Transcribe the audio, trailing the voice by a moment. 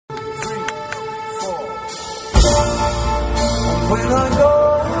When I go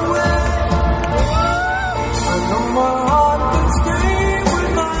away, I know my heart can stay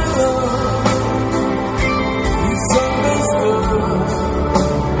with my love. He's understood.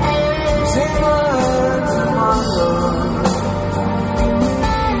 He's in my hands and my love.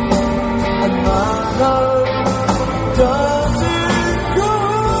 And my love does it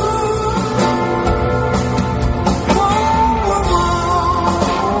good. Whoa, whoa, whoa.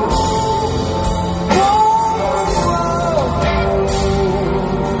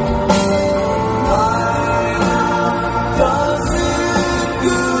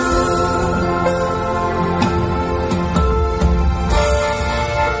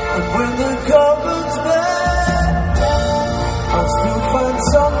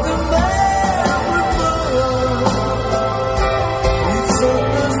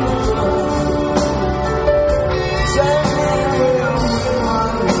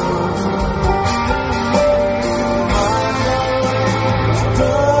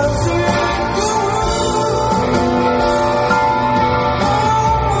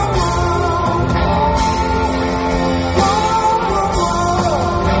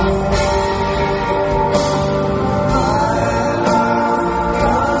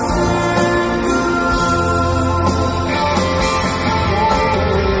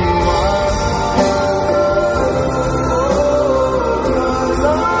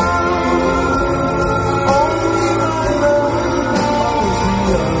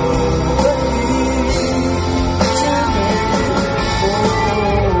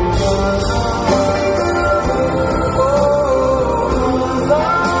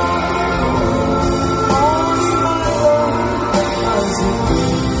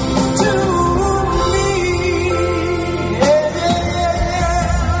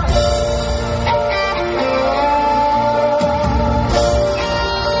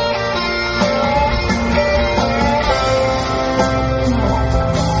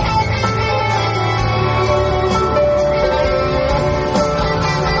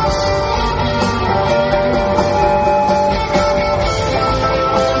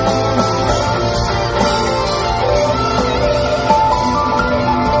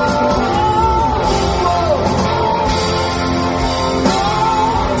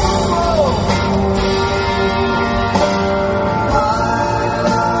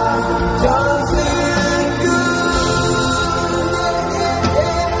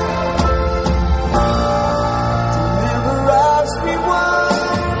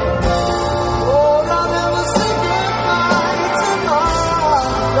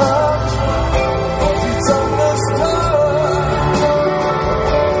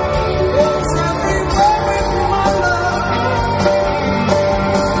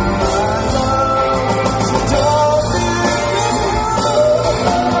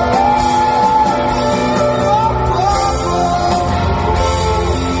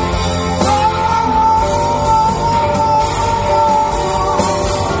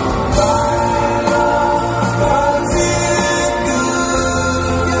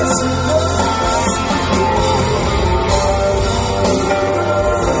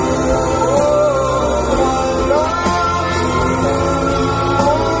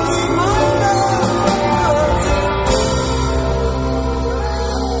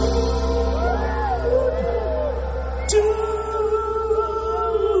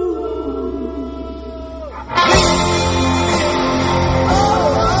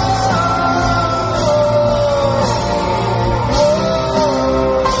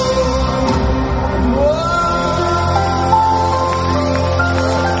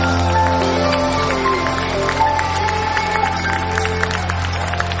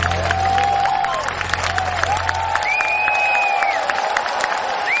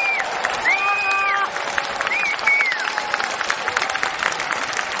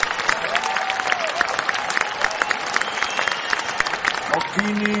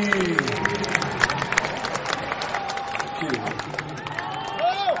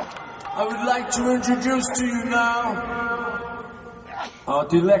 I would like to introduce to you now our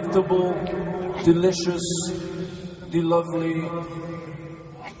delectable, delicious, lovely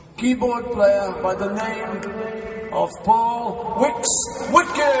keyboard player by the name of Paul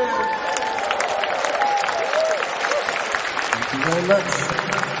Wicked. Thank you very much.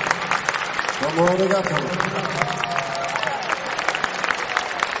 Domo arigato.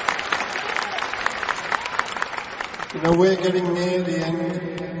 You know, we're getting near the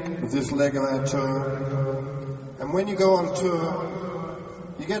end of this leg of our tour. And when you go on tour,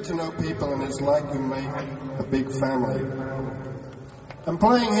 you get to know people and it's like you make a big family. And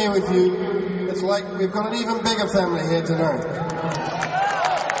playing here with you, it's like we've got an even bigger family here tonight.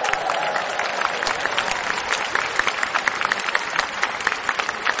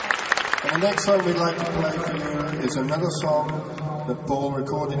 next song we'd like to play for you is another song that Paul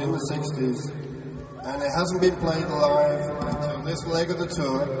recorded in the 60s, and it hasn't been played live until this leg of the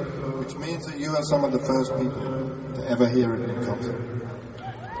tour, which means that you are some of the first people to ever hear it in concert.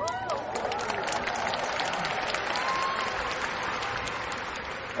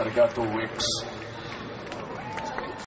 Arigato, Wix.